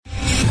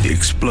The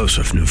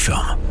explosive new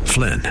film,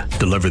 Flynn,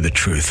 deliver the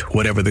truth,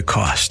 whatever the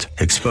cost,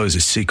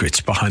 exposes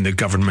secrets behind the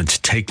government's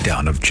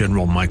takedown of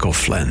General Michael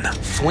Flynn.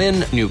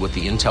 Flynn knew what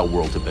the intel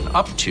world had been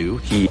up to.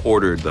 He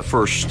ordered the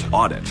first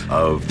audit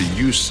of the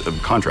use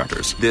of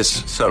contractors.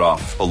 This set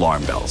off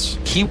alarm bells.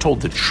 He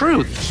told the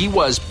truth. He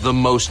was the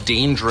most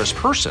dangerous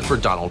person for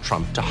Donald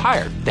Trump to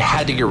hire. They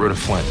had to get rid of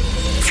Flynn.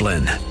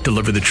 Flynn,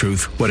 deliver the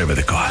truth, whatever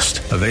the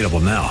cost. Available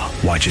now.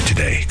 Watch it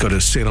today. Go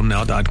to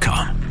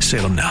salemnow.com.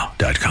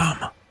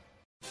 salemnow.com.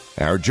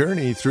 Our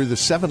journey through the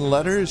 7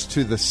 letters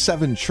to the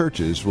 7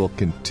 churches will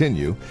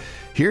continue.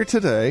 Here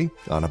today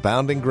on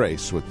Abounding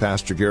Grace with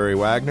Pastor Gary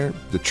Wagner,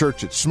 the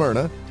church at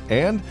Smyrna,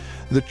 and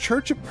the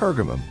church at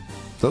Pergamum.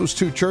 Those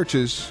 2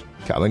 churches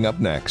coming up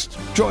next.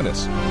 Join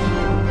us.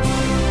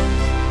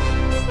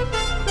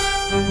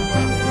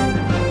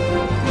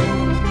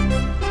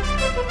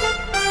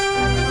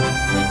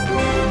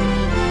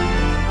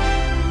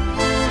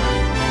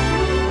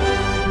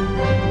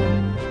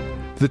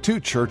 The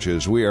 2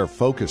 churches we are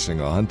focusing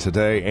on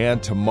today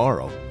and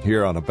tomorrow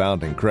here on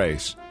Abounding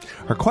Grace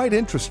are quite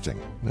interesting,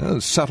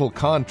 subtle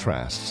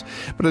contrasts.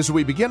 But as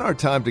we begin our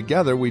time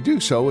together, we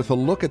do so with a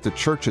look at the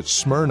church at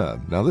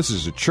Smyrna. Now, this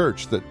is a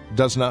church that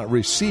does not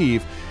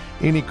receive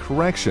any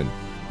correction,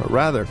 but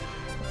rather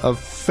a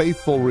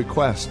faithful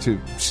request to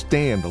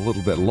stand a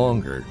little bit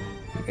longer.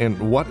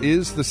 And what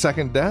is the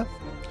second death?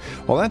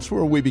 Well, that's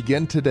where we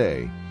begin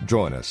today.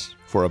 Join us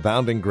for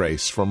Abounding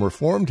Grace from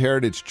Reformed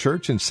Heritage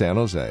Church in San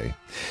Jose.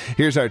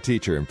 Here's our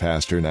teacher and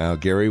pastor now,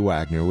 Gary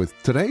Wagner, with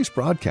today's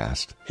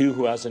broadcast. He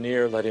who has an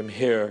ear, let him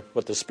hear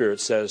what the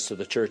Spirit says to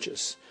the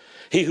churches.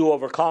 He who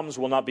overcomes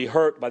will not be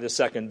hurt by the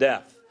second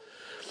death.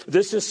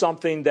 This is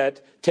something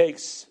that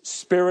takes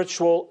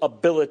spiritual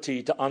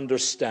ability to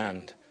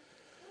understand.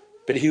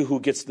 But he who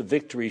gets the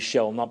victory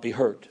shall not be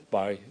hurt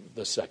by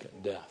the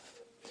second death.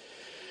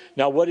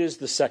 Now, what is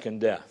the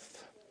second death?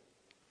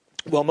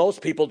 Well,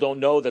 most people don't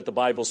know that the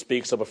Bible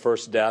speaks of a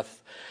first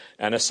death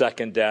and a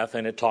second death,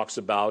 and it talks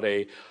about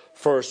a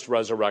first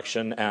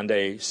resurrection and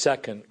a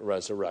second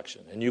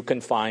resurrection. And you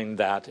can find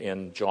that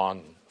in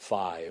John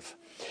 5.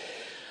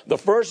 The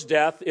first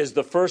death is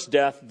the first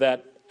death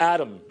that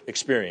Adam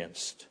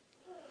experienced.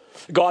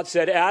 God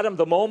said, Adam,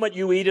 the moment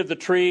you eat of the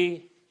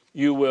tree,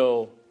 you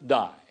will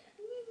die.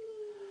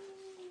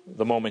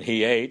 The moment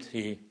he ate,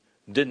 he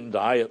didn't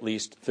die, at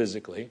least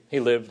physically. He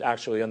lived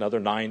actually another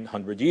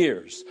 900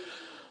 years.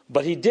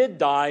 But he did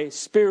die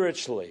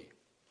spiritually.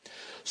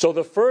 So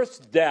the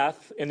first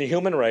death in the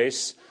human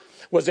race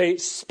was a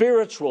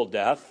spiritual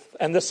death,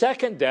 and the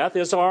second death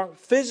is our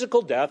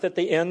physical death at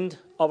the end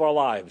of our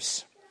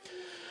lives.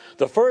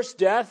 The first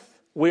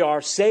death we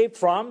are saved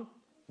from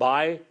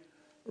by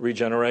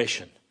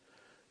regeneration,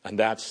 and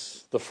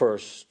that's the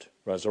first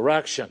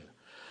resurrection.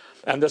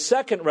 And the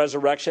second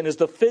resurrection is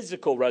the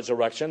physical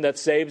resurrection that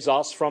saves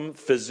us from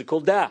physical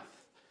death.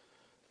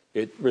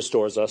 It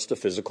restores us to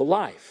physical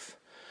life.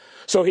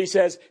 So he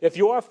says, if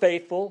you are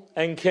faithful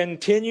and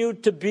continue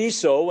to be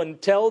so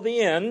until the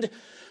end,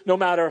 no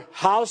matter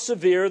how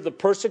severe the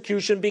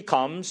persecution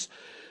becomes,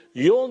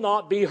 you'll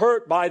not be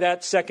hurt by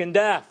that second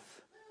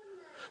death.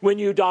 When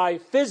you die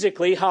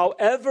physically,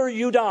 however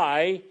you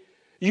die,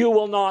 you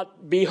will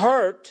not be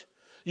hurt.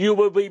 You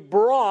will be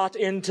brought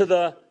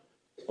into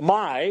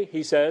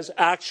he says,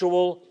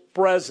 actual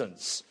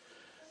presence.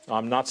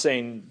 I'm not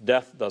saying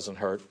death doesn't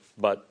hurt,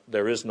 but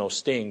there is no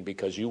sting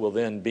because you will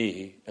then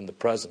be in the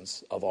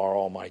presence of our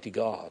Almighty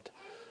God.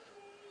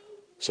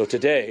 So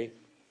today,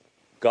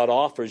 God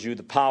offers you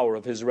the power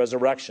of His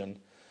resurrection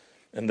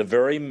in the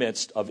very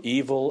midst of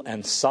evil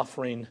and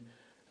suffering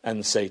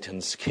and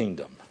Satan's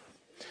kingdom.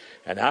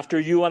 And after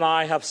you and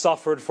I have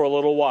suffered for a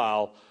little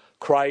while,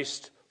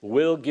 Christ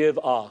will give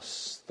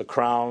us the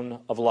crown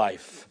of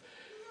life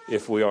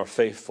if we are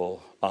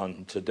faithful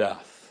unto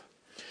death.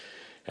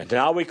 And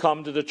now we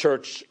come to the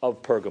church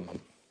of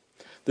Pergamum.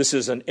 This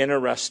is an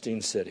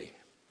interesting city.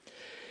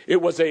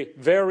 It was a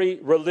very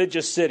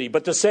religious city.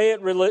 But to say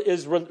it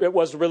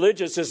was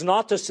religious is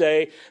not to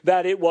say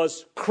that it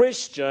was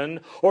Christian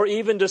or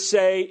even to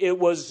say it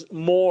was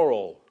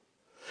moral.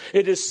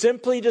 It is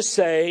simply to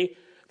say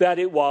that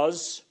it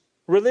was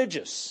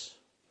religious.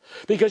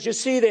 Because you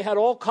see, they had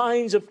all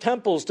kinds of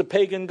temples to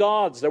pagan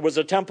gods. There was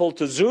a temple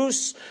to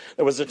Zeus.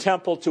 There was a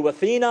temple to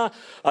Athena.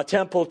 A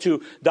temple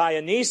to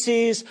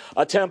Dionysus.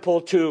 A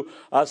temple to,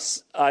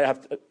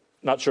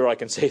 not sure I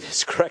can say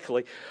this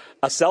correctly,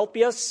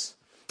 Asclepius.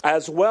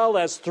 As well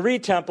as 3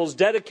 temples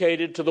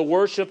dedicated to the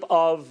worship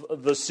of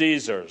the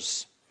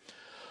Caesars.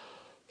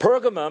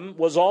 Pergamum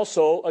was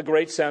also a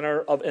great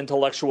center of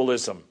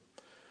intellectualism.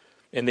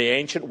 In the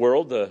ancient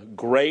world, the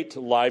great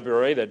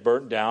library that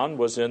burnt down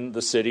was in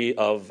the city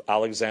of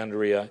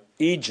Alexandria,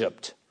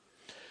 Egypt.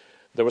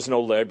 There was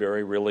no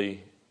library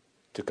really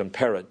to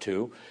compare it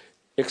to,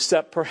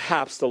 except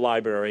perhaps the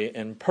library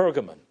in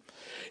Pergamum.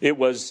 It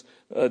was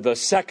the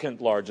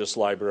second largest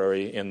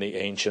library in the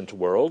ancient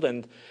world,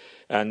 and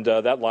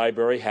that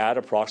library had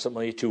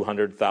approximately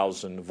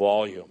 200,000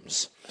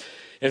 volumes.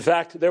 In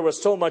fact, there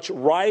was so much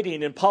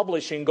writing and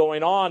publishing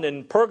going on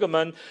in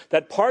Pergamon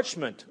that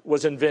parchment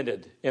was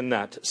invented in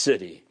that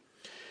city.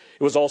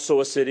 It was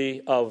also a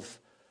city of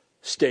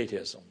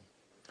statism.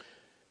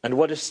 And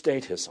what is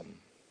statism?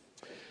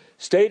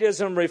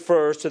 Statism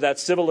refers to that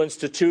civil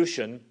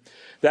institution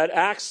that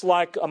acts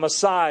like a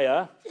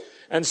Messiah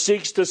and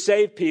seeks to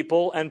save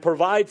people and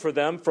provide for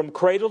them from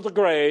cradle to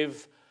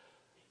grave,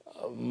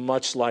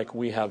 much like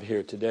we have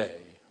here today.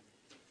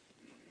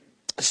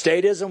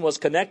 Statism was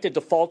connected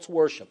to false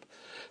worship,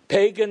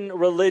 pagan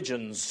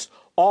religions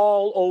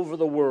all over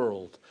the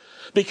world,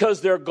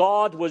 because their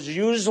God was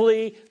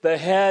usually the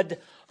head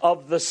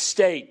of the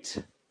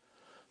state.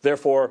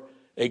 Therefore,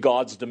 a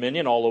God's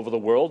dominion all over the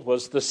world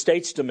was the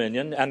state's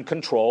dominion and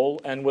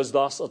control, and was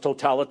thus a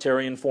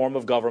totalitarian form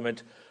of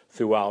government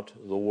throughout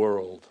the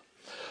world.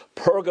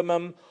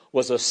 Pergamum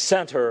was a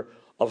center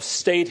of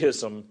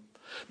statism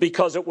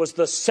because it was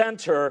the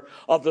center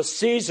of the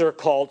Caesar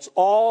cults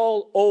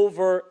all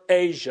over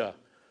Asia.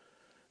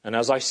 And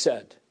as I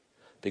said,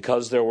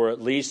 because there were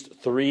at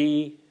least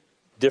 3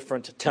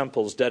 different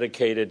temples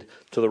dedicated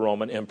to the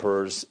Roman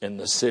emperors in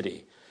the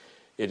city,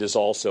 it was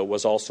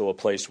also a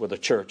place where the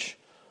church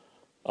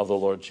of the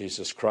Lord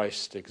Jesus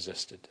Christ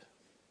existed.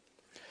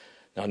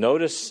 Now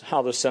notice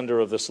how the sender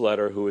of this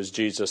letter, who is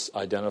Jesus,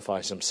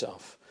 identifies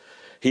himself.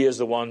 He is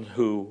the one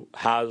who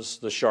has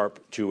the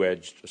sharp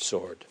two-edged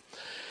sword.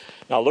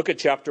 Now look at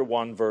chapter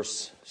 1,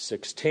 verse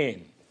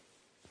 16.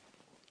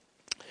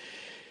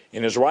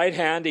 In his right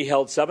hand he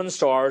held 7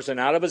 stars, and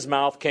out of his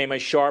mouth came a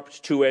sharp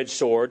two-edged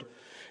sword,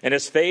 and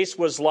his face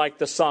was like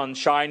the sun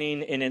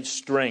shining in its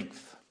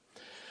strength.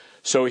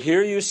 So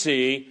here you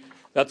see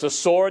that the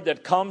sword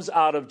that comes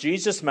out of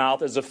Jesus'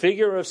 mouth is a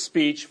figure of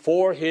speech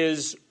for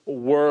his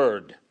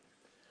word.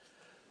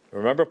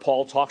 Remember,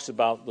 Paul talks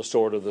about the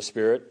sword of the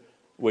Spirit,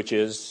 which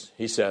is,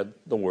 he said,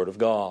 the word of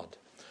God.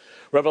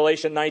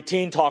 Revelation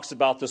 19 talks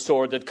about the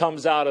sword that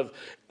comes out of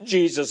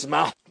Jesus'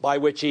 mouth, by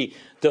which he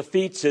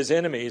defeats his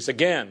enemies.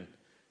 Again,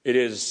 it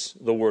is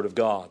the word of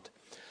God.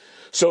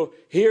 So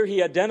here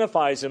he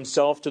identifies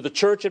himself to the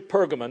church at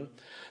Pergamon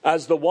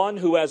as the one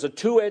who has a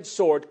two-edged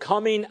sword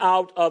coming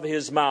out of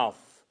his mouth.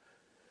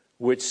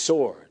 Which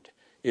sword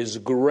is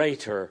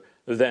greater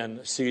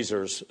than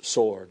Caesar's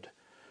sword?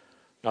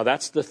 Now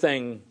that's the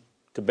thing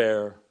to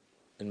bear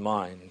in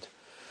mind.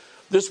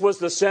 This was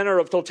the center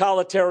of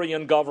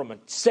totalitarian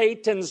government.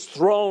 Satan's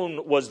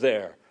throne was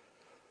there,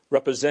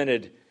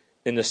 represented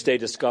in the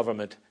statist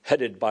government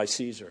headed by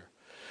Caesar.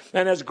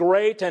 And as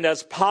great and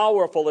as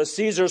powerful as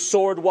Caesar's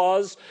sword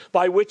was,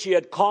 by which he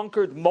had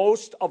conquered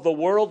most of the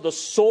world, the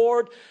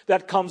sword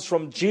that comes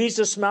from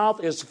Jesus'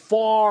 mouth is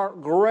far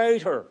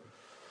greater.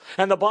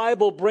 And the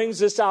Bible brings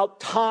this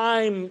out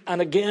time and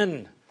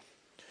again.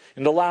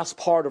 In the last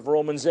part of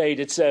Romans 8,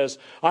 it says,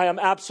 I am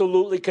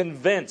absolutely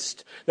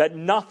convinced that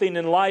nothing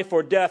in life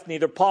or death,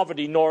 neither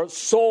poverty nor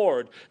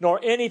sword, nor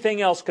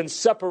anything else can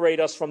separate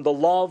us from the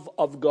love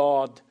of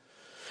God.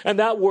 And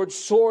that word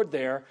sword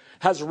there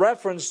has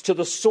reference to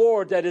the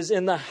sword that is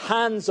in the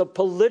hands of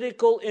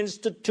political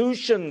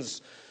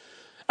institutions.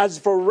 As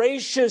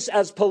voracious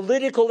as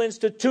political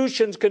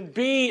institutions can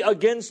be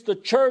against the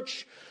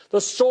church,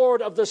 the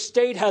sword of the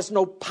state has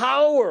no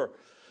power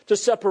to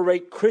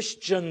separate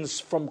Christians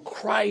from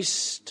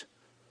Christ.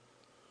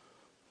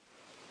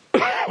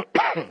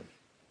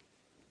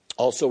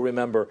 Also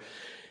remember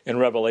in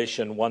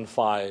Revelation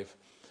 1:5,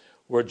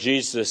 where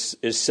Jesus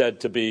is said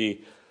to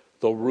be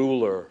the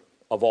ruler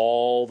of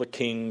all the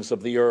kings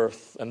of the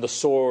earth, and the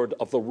sword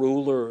of the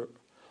ruler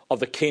of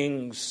the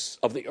kings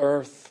of the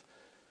earth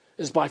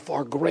is by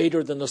far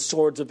greater than the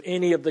swords of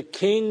any of the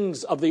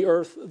kings of the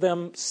earth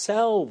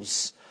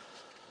themselves.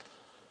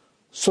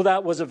 So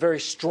that was a very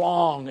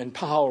strong and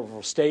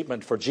powerful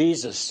statement for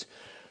Jesus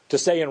to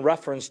say in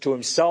reference to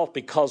himself,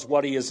 because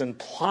what he is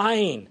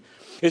implying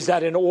is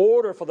that in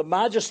order for the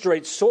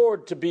magistrate's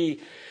sword to be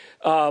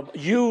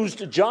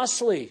used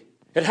justly,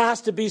 it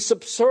has to be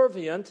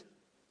subservient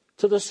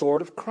to the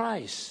sword of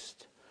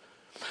Christ.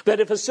 That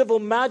if a civil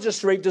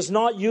magistrate does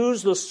not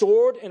use the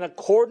sword in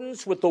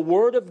accordance with the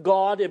word of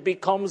God, it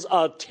becomes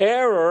a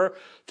terror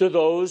to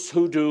those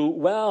who do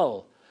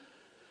well.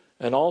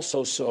 And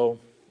also so,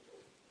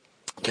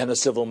 can a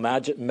civil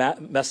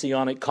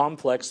messianic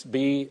complex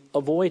be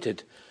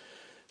avoided,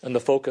 and the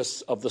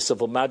focus of the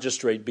civil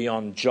magistrate be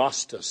on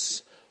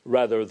justice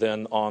rather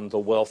than on the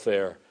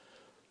welfare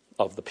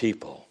of the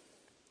people?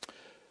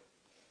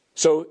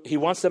 So he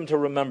wants them to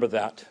remember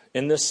that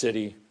in this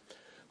city,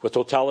 with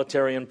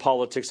totalitarian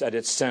politics at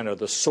its center,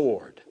 the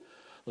sword,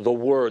 the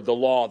word, the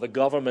law, the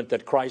government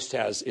that Christ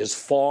has is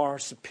far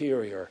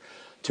superior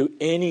to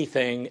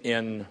anything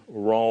in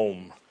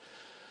Rome.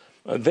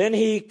 Then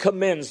he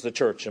commends the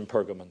church in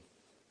Pergamon.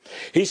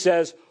 He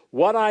says,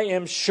 what I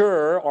am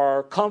sure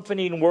are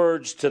comforting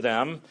words to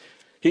them.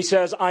 He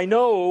says, I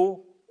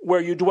know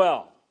where you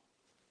dwell,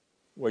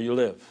 where you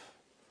live,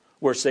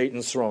 where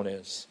Satan's throne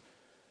is.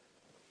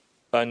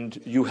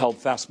 And you held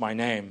fast my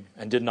name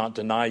and did not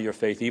deny your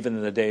faith, even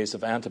in the days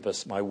of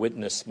Antipas, my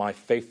witness, my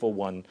faithful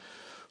one,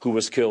 who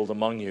was killed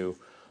among you,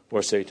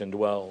 where Satan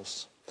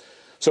dwells.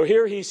 So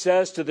here he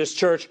says to this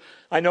church,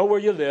 I know where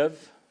you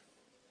live.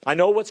 I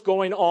know what's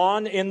going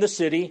on in the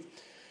city.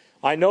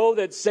 I know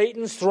that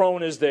Satan's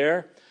throne is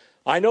there.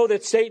 I know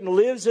that Satan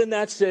lives in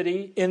that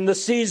city, in the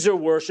Caesar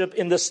worship,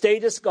 in the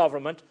statist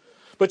government.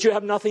 But you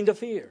have nothing to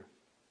fear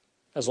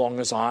as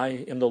long as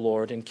I am the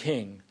Lord and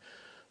King,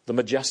 the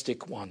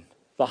majestic one,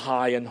 the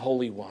high and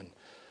holy one,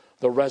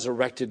 the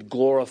resurrected,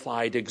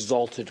 glorified,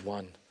 exalted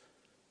one.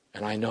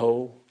 And I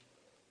know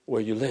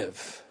where you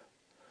live.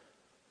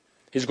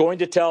 He's going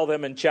to tell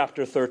them in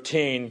chapter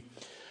 13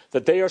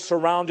 that they are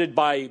surrounded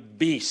by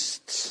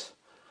beasts,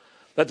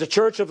 that the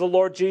church of the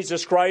Lord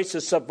Jesus Christ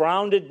is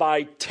surrounded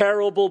by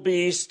terrible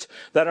beasts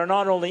that are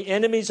not only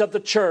enemies of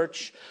the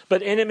church,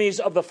 but enemies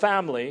of the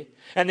family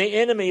and the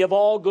enemy of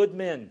all good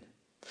men.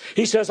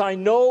 He says, I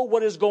know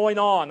what is going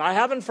on. I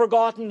haven't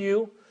forgotten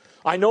you.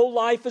 I know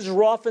life is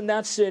rough in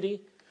that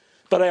city,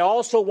 but I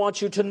also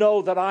want you to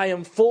know that I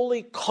am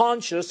fully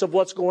conscious of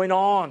what's going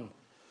on.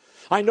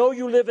 I know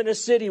you live in a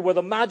city where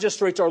the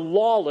magistrates are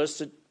lawless,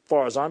 as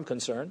far as I'm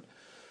concerned.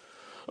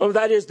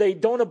 That is, they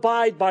don't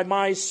abide by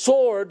my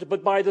sword,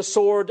 but by the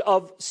sword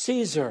of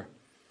Caesar.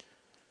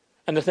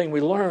 And the thing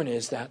we learn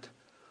is that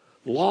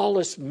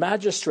lawless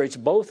magistrates,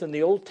 both in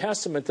the Old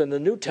Testament and the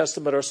New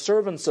Testament, are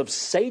servants of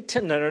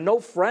Satan and are no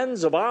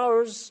friends of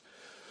ours.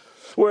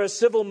 Whereas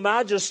civil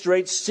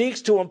magistrate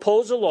seeks to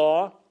impose a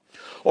law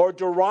or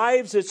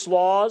derives its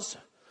laws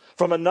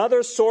from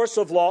another source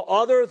of law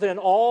other than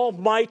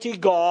Almighty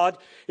God,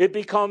 it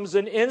becomes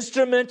an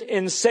instrument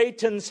in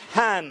Satan's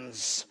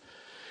hands.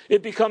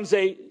 It becomes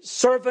a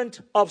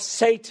servant of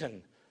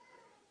Satan.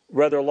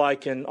 Rather,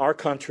 like in our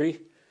country,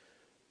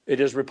 it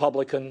is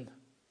Republican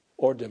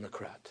or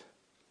Democrat.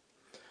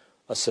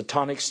 A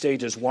satanic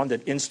state is one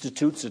that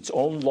institutes its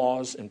own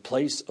laws in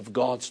place of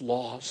God's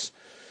laws,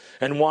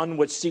 and one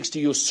which seeks to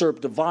usurp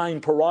divine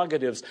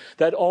prerogatives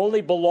that only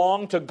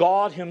belong to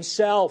God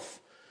himself.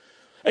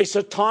 A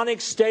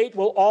satanic state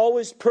will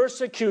always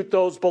persecute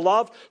those,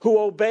 beloved, who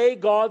obey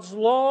God's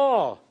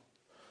law.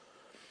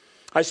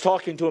 I was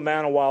talking to a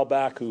man a while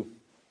back who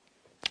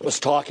was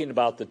talking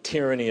about the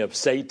tyranny of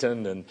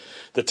Satan and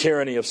the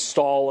tyranny of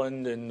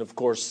Stalin and, of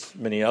course,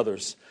 many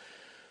others.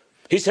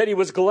 He said he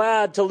was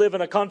glad to live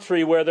in a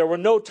country where there were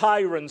no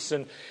tyrants,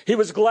 and he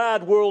was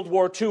glad World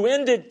War II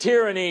ended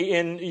tyranny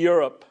in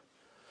Europe.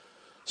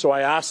 So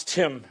I asked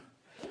him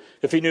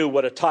if he knew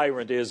what a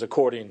tyrant is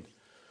according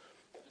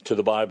to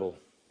the Bible.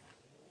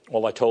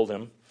 Well, I told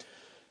him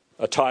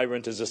a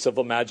tyrant is a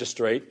civil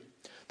magistrate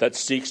that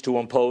seeks to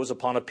impose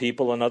upon a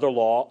people another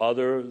law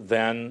other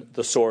than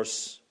the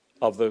source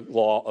of the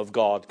law of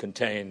God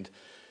contained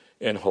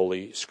in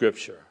Holy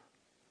Scripture.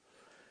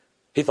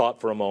 He thought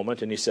for a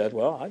moment and he said,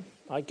 well,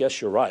 I guess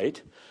you're right.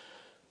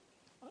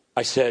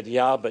 I said,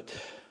 yeah, but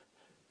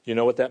you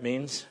know what that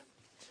means?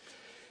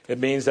 It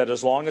means that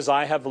as long as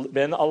I have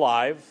been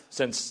alive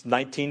since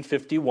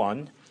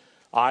 1951,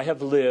 I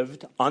have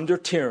lived under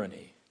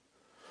tyranny.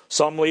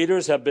 Some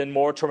leaders have been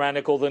more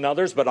tyrannical than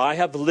others, but I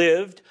have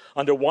lived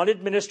under one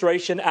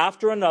administration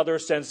after another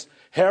since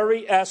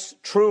Harry S.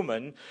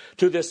 Truman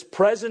to this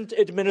present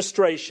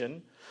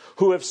administration,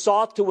 who have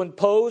sought to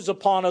impose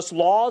upon us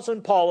laws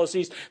and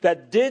policies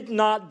that did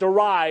not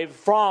derive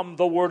from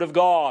the Word of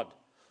God.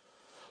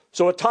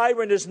 So a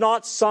tyrant is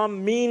not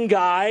some mean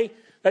guy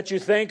that you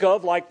think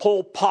of like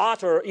Pol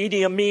Pot or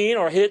Idi Amin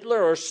or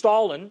Hitler or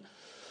Stalin.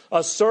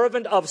 A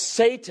servant of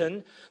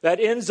Satan that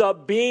ends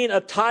up being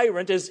a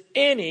tyrant is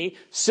any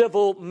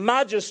civil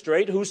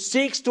magistrate who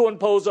seeks to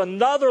impose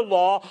another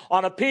law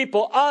on a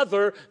people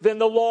other than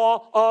the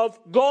law of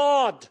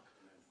God.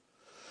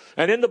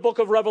 And in the book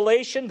of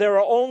Revelation, there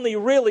are only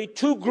really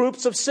two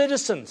groups of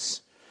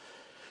citizens.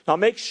 Now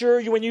make sure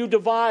when you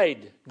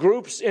divide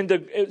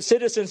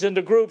citizens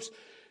into groups,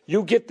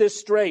 you get this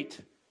straight.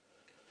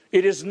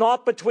 It is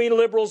not between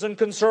liberals and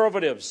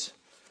conservatives.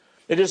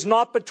 It is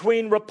not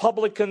between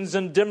Republicans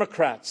and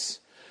Democrats.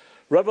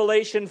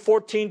 Revelation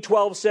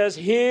 14:12 says,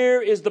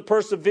 here is the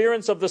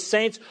perseverance of the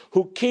saints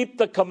who keep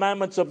the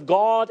commandments of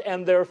God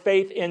and their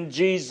faith in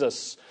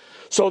Jesus.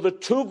 So the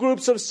two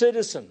groups of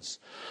citizens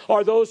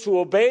are those who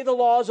obey the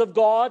laws of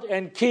God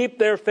and keep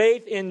their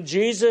faith in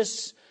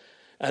Jesus.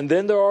 And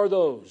then there are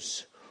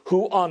those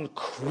who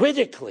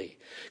uncritically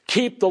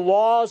keep the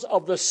laws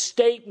of the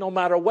state no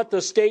matter what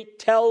the state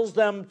tells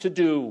them to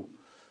do.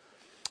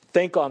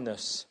 Think on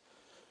this.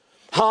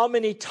 How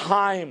many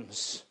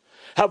times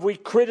have we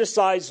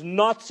criticized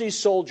Nazi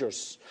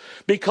soldiers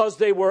because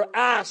they were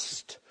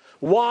asked,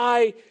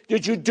 why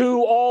did you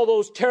do all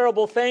those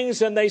terrible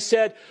things? And they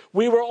said,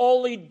 we were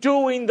only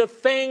doing the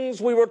things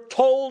we were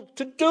told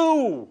to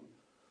do.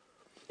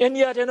 And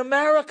yet in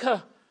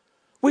America,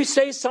 we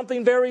say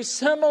something very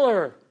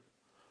similar.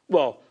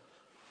 Well,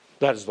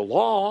 that is the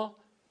law.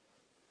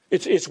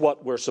 It's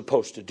what we're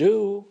supposed to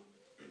do.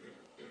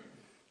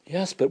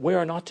 Yes, but we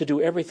are not to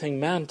do everything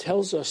man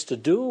tells us to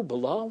do,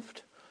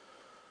 beloved.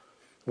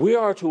 We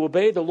are to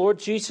obey the Lord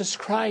Jesus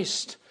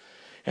Christ.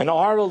 And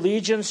our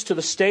allegiance to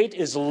the state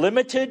is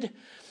limited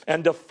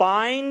and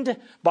defined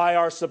by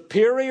our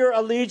superior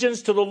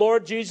allegiance to the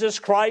Lord Jesus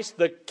Christ,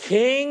 the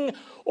King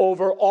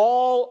over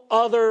all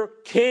other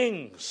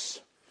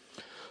kings.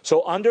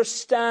 So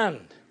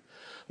understand,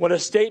 when a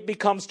state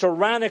becomes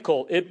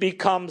tyrannical, it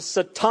becomes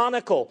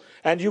satanical.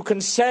 And you can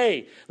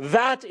say,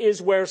 that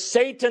is where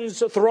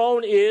Satan's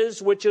throne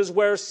is, which is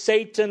where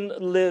Satan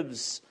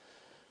lives.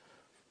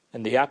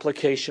 And the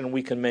application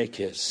we can make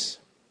is,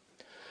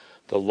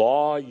 the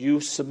law you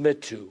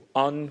submit to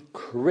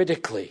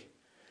uncritically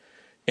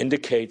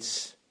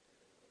indicates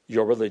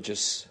your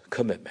religious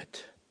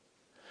commitment.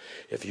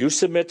 If you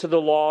submit to the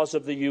laws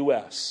of the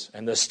U.S.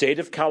 and the state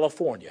of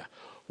California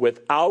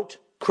without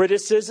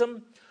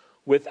criticism,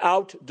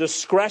 without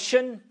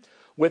discretion,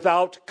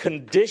 without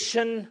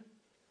condition,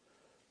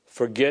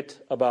 forget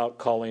about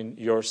calling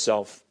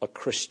yourself a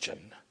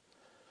Christian.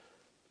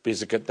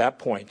 Because at that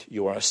point,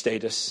 you are a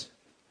status,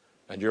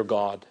 and your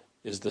God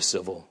is the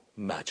civil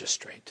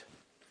magistrate.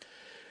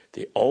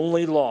 The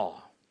only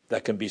law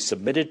that can be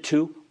submitted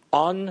to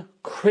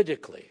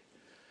uncritically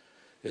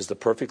is the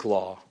perfect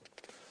law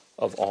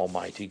of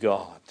Almighty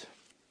God.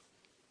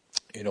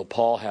 You know,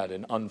 Paul had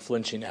an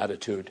unflinching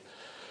attitude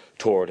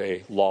toward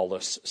a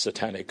lawless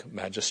satanic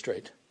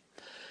magistrate.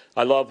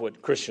 I love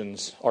what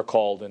Christians are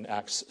called in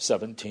Acts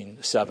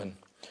 17:7.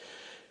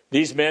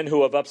 These men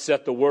who have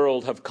upset the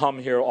world have come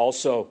here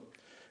also,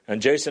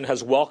 and Jason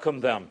has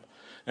welcomed them,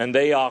 and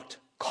they act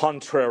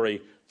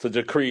contrary to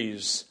the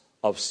decrees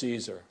of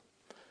Caesar,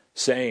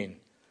 saying,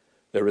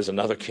 there is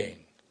another king,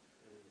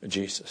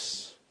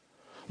 Jesus.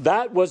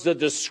 That was the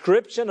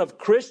description of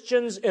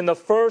Christians in the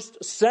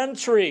first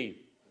century.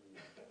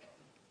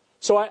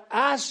 So I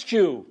ask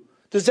you,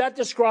 does that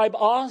describe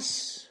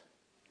us?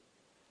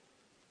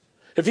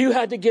 If you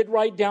had to get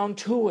right down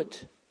to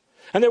it,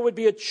 and there would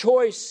be a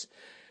choice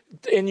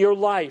in your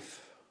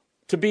life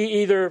to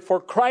be either for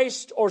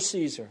Christ or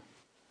Caesar,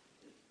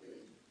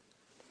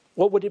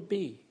 what would it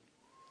be?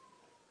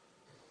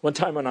 One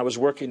time when I was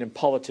working in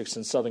politics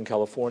in Southern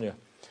California,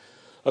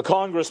 a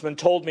congressman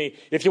told me,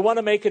 if you want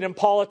to make it in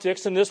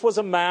politics, and this was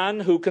a man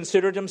who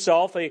considered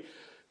himself a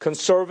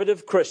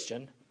conservative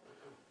Christian,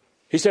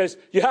 he says,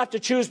 you have to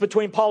choose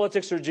between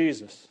politics or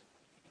Jesus.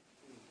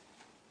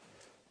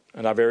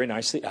 And I very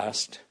nicely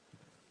asked,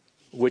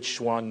 which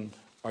one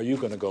are you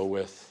going to go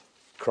with,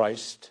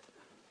 Christ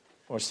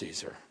or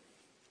Caesar?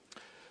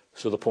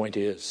 So the point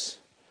is,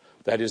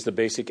 that is the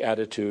basic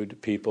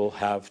attitude people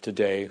have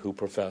today who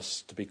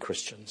profess to be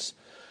Christians.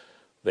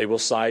 They will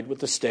side with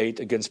the state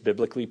against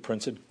biblically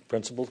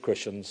principled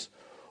Christians,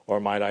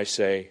 or might I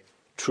say,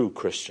 true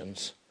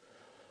Christians,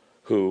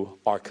 who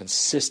are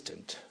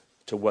consistent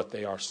to what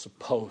they are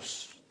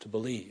supposed to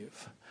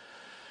believe.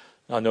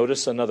 Now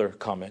notice another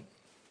comment.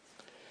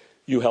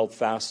 You held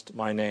fast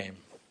my name.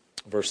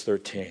 Verse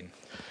 13.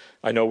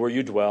 I know where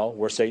you dwell,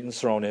 where Satan's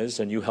throne is,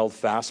 and you held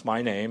fast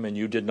my name, and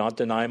you did not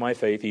deny my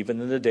faith, even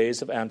in the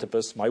days of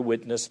Antipas, my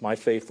witness, my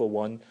faithful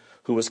one,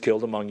 who was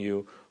killed among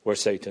you, where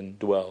Satan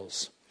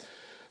dwells.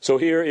 So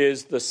here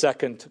is the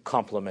second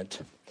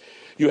compliment.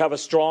 You have a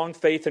strong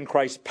faith in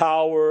Christ's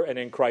power and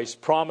in Christ's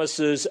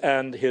promises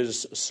and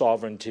his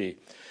sovereignty.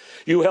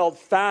 You held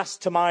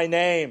fast to my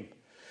name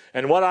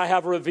and what I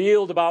have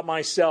revealed about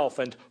myself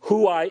and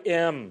who I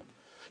am.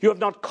 You have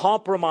not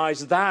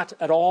compromised that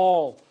at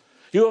all.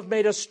 You have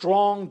made a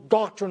strong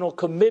doctrinal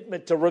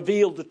commitment to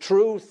reveal the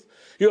truth.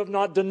 You have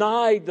not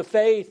denied the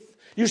faith.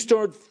 You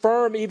stood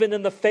firm even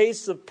in the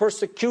face of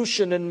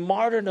persecution and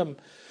martyrdom.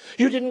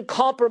 You didn't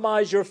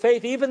compromise your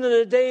faith even in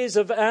the days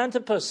of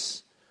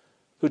Antipas,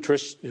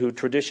 who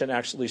tradition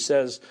actually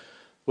says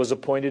was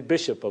appointed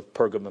bishop of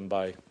Pergamum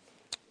by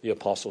the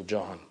Apostle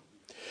John.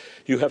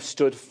 You have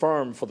stood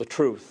firm for the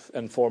truth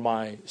and for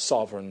my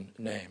sovereign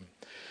name.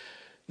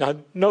 Now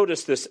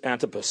notice this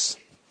Antipas.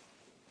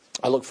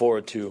 I look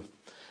forward to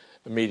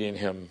meeting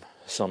him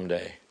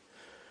someday.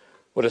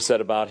 What is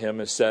said about him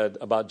is said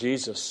about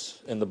Jesus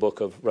in the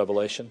book of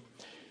Revelation.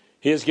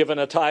 He is given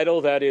a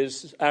title that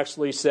is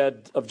actually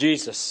said of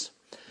Jesus.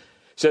 It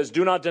says,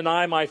 do not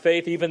deny my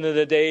faith even in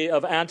the day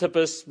of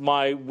Antipas,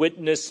 my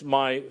witness,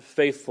 my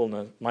faithful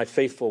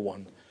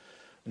one.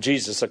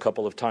 Jesus a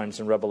couple of times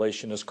in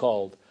Revelation is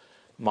called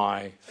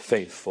my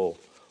faithful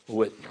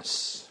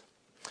witness.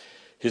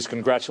 He's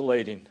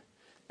congratulating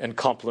and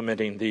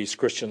complimenting these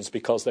Christians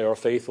because they are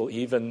faithful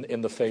even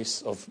in the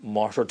face of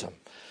martyrdom.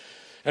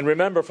 And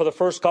remember, for the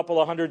first couple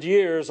of 100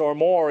 years or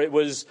more, it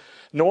was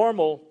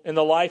normal in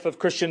the life of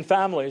Christian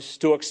families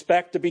to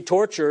expect to be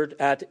tortured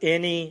at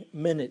any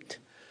minute.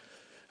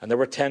 And there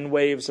were 10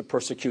 waves of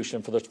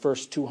persecution for the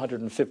first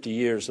 250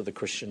 years of the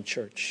Christian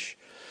church.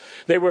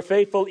 They were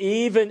faithful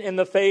even in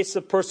the face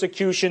of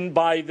persecution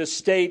by the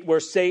state where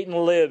Satan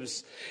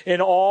lives.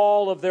 In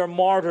all of their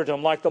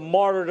martyrdom, like the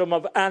martyrdom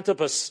of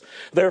Antipas,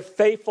 their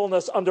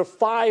faithfulness under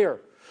fire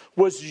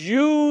was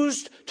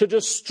used to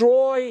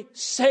destroy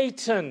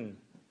Satan.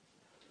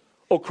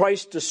 Oh,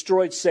 Christ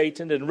destroyed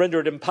Satan and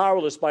rendered him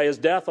powerless by his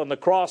death on the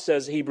cross,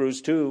 says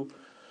Hebrews 2.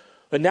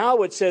 And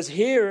now it says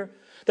here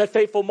that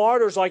faithful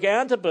martyrs like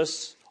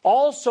Antipas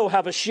also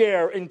have a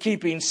share in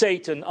keeping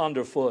Satan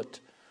underfoot.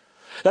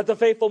 That the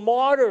faithful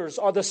martyrs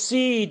are the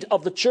seed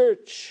of the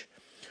church.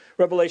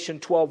 Revelation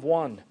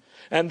 12:1.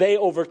 And they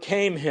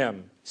overcame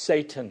him,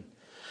 Satan,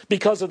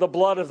 because of the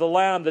blood of the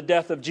Lamb, the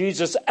death of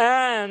Jesus,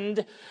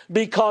 and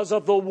because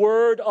of the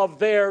word of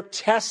their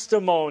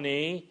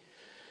testimony,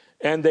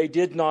 and they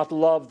did not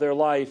love their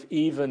life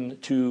even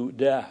to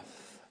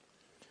death.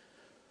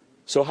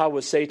 So how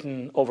was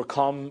Satan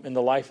overcome in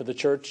the life of the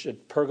church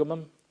at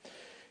Pergamum?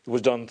 It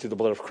was done through the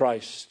blood of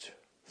Christ,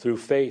 through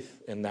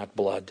faith in that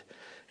blood,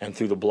 and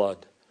through the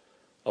blood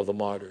of the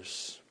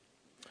martyrs.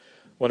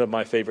 One of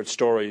my favorite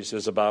stories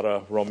is about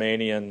a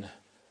Romanian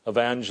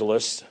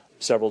evangelist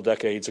several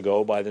decades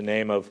ago by the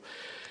name of,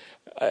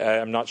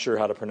 I'm not sure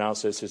how to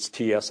pronounce this, it's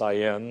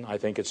Tsin, I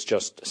think it's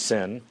just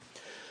Sin.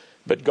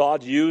 But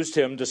God used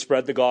him to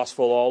spread the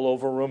gospel all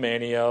over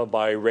Romania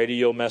by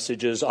radio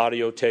messages,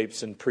 audio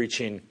tapes, and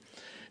preaching.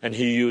 And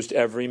he used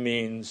every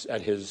means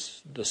at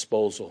his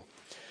disposal.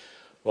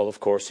 Well, of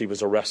course, he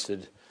was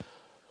arrested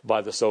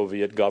by the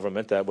Soviet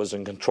government that was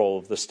in control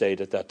of the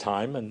state at that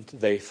time, and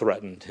they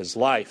threatened his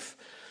life.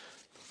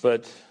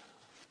 But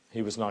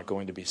he was not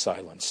going to be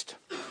silenced.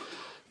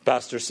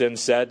 Pastor Sin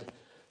said,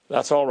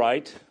 that's all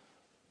right.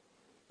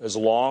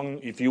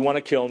 If you want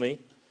to kill me,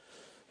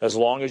 as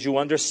long as you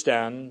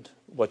understand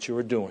what you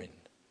are doing.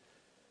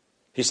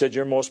 He said,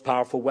 your most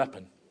powerful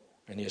weapon,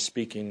 and he is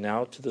speaking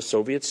now to the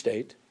Soviet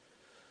state,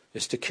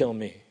 is to kill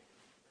me.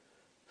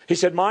 He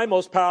said, my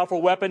most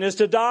powerful weapon is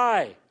to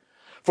die.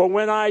 For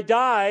when I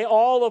die,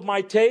 all of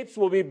my tapes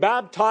will be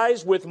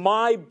baptized with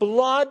my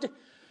blood,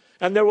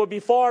 and there will be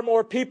far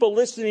more people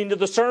listening to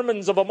the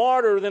sermons of a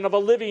martyr than of a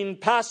living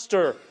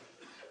pastor.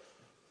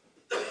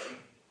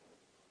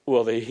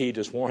 Well, they heed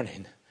his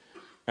warning,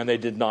 and they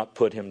did not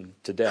put him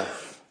to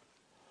death.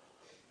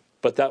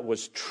 But that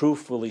was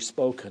truthfully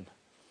spoken.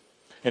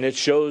 And it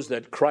shows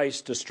that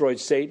Christ destroyed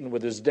Satan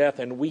with his death,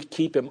 and we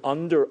keep him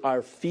under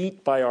our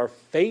feet by our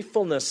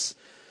faithfulness,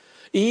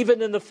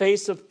 even in the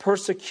face of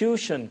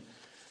persecution,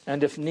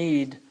 and if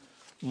need,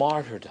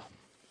 martyrdom.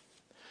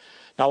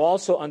 Now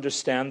also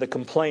understand the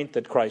complaint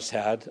that Christ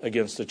had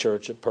against the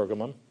church at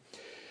Pergamum.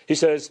 He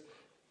says,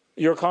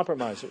 you're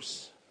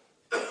compromisers.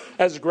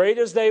 As great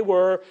as they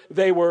were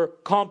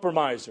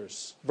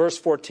compromisers. Verse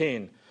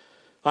 14,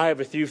 I have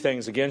a few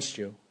things against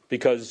you,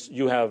 because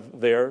you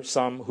have there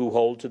some who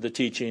hold to the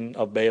teaching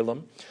of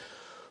Balaam,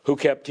 who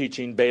kept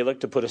teaching Balak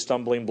to put a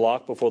stumbling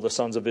block before the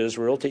sons of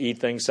Israel, to eat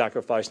things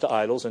sacrificed to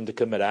idols, and to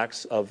commit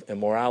acts of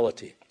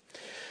immorality.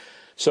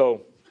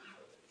 So,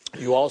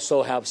 you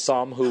also have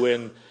some who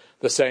in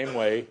the same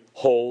way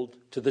hold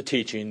to the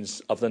teachings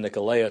of the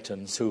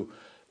Nicolaitans, who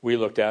we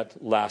looked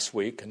at last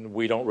week, and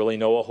we don't really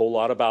know a whole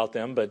lot about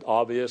them, but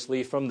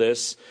obviously from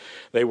this,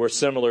 they were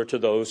similar to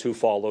those who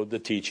followed the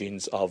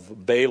teachings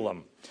of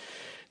Balaam.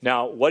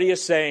 Now, what he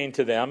is saying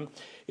to them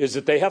is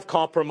that they have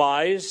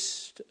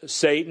compromised.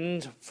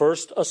 Satan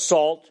first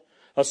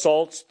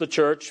assaults the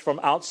church from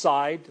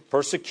outside,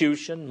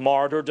 persecution,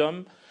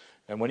 martyrdom,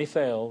 and when he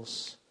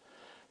fails,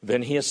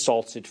 then he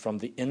assaults it from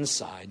the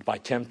inside by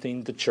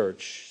tempting the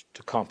church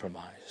to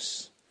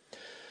compromise.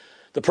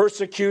 The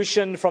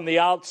persecution from the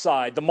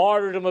outside, the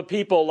martyrdom of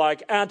people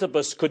like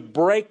Antipas could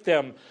break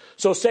them.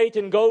 So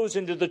Satan goes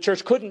into the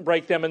church, couldn't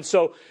break them, and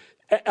so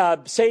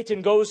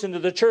Satan goes into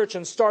the church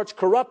and starts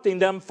corrupting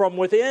them from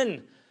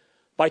within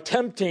by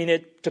tempting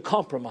it to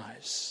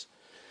compromise.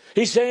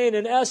 He's saying,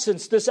 in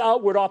essence, this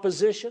outward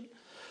opposition,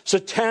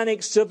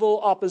 satanic civil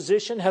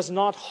opposition, has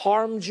not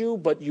harmed you,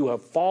 but you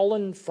have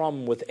fallen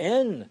from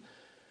within.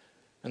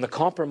 And the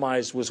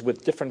compromise was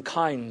with different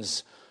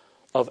kinds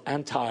of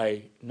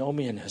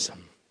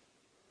antinomianism.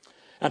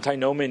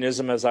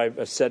 Antinomianism, as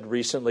I've said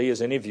recently,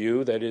 is any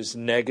view that is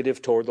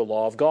negative toward the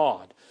law of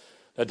God,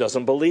 that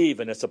doesn't believe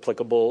that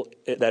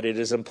it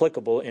is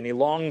applicable any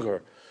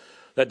longer,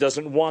 that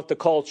doesn't want the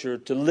culture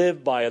to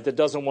live by it, that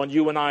doesn't want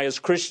you and I as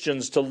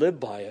Christians to live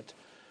by it,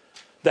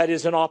 that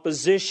is in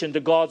opposition to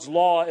God's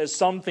law as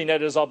something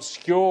that is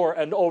obscure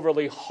and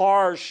overly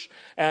harsh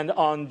and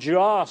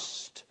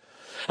unjust.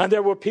 And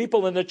there were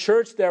people in the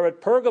church there at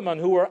Pergamon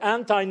who were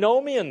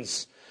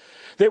antinomians.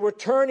 They were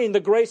turning the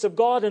grace of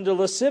God into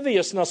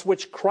lasciviousness,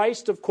 which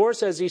Christ, of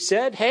course, as he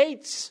said,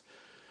 hates.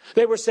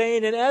 They were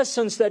saying, in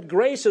essence, that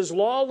grace is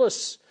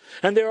lawless,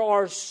 and there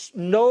are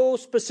no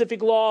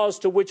specific laws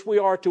to which we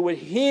are to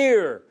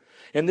adhere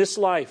in this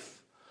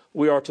life.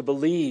 We are to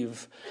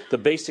believe the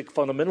basic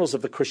fundamentals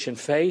of the Christian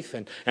faith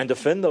and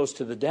defend those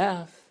to the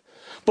death.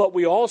 But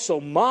we also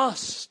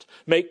must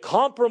make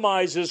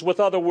compromises with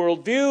other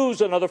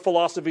worldviews and other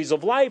philosophies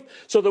of life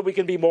so that we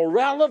can be more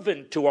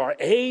relevant to our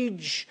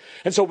age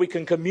and so we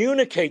can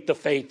communicate the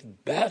faith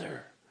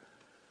better.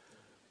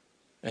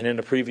 And in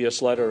a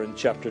previous letter in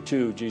chapter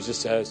 2, Jesus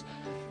says,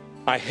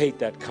 I hate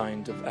that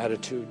kind of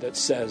attitude that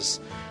says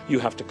you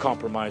have to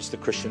compromise the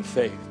Christian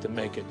faith to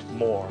make it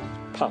more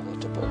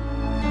palatable.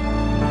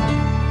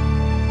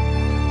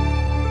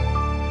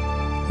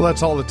 Well,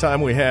 that's all the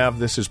time we have.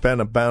 This has been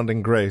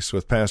Abounding Grace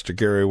with Pastor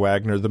Gary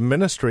Wagner, the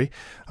ministry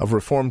of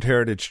Reformed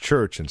Heritage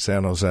Church in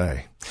San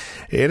Jose.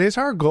 It is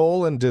our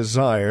goal and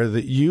desire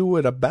that you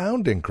would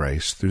abound in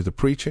grace through the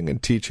preaching and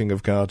teaching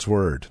of God's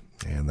Word.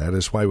 And that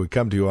is why we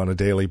come to you on a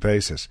daily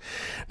basis.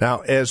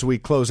 Now, as we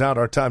close out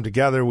our time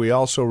together, we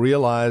also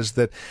realize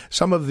that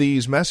some of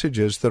these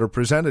messages that are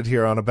presented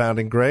here on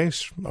Abounding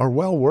Grace are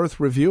well worth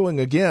reviewing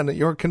again at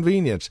your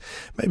convenience.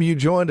 Maybe you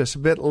joined us a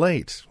bit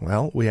late.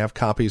 Well, we have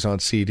copies on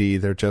CD.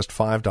 They're just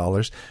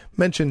 $5.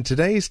 Mention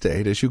today's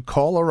date as you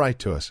call or write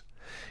to us.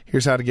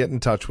 Here's how to get in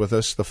touch with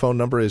us. The phone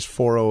number is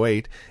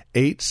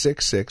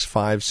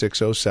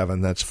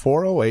 408-866-5607. That's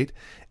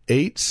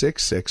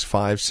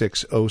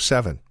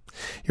 408-866-5607.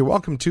 You're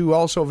welcome to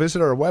also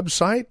visit our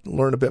website,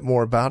 learn a bit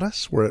more about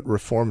us. We're at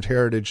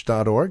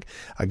reformedheritage.org.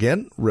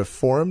 Again,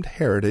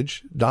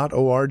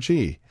 reformedheritage.org.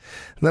 And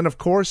then, of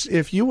course,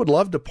 if you would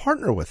love to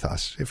partner with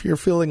us, if you're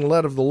feeling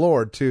led of the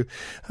Lord to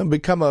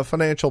become a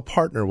financial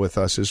partner with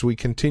us as we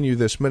continue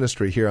this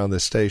ministry here on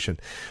this station,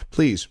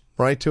 please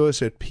write to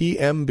us at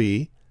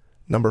PMB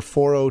number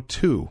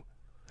 402.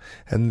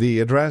 And the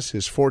address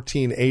is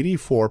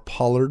 1484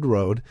 Pollard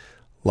Road,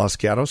 Los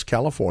Gatos,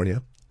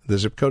 California. The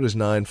zip code is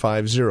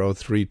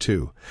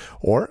 95032.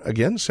 Or,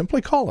 again,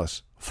 simply call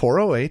us,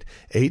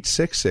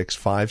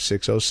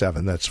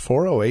 408-866-5607. That's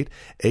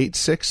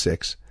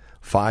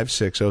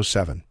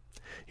 408-866-5607.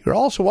 You're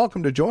also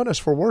welcome to join us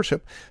for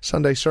worship.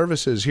 Sunday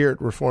services here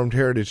at Reformed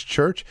Heritage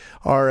Church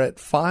are at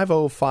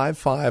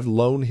 5055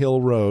 Lone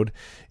Hill Road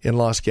in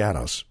Los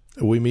Gatos.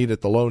 We meet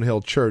at the Lone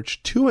Hill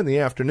Church 2 in the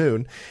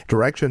afternoon.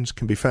 Directions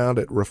can be found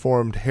at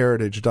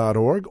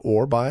reformedheritage.org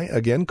or by,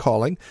 again,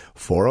 calling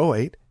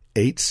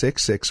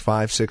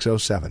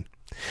 408-866-5607.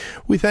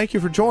 We thank you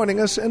for joining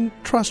us and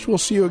trust we'll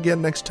see you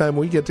again next time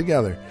we get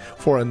together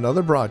for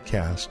another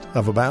broadcast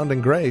of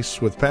Abounding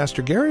Grace with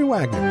Pastor Gary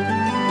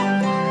Wagner.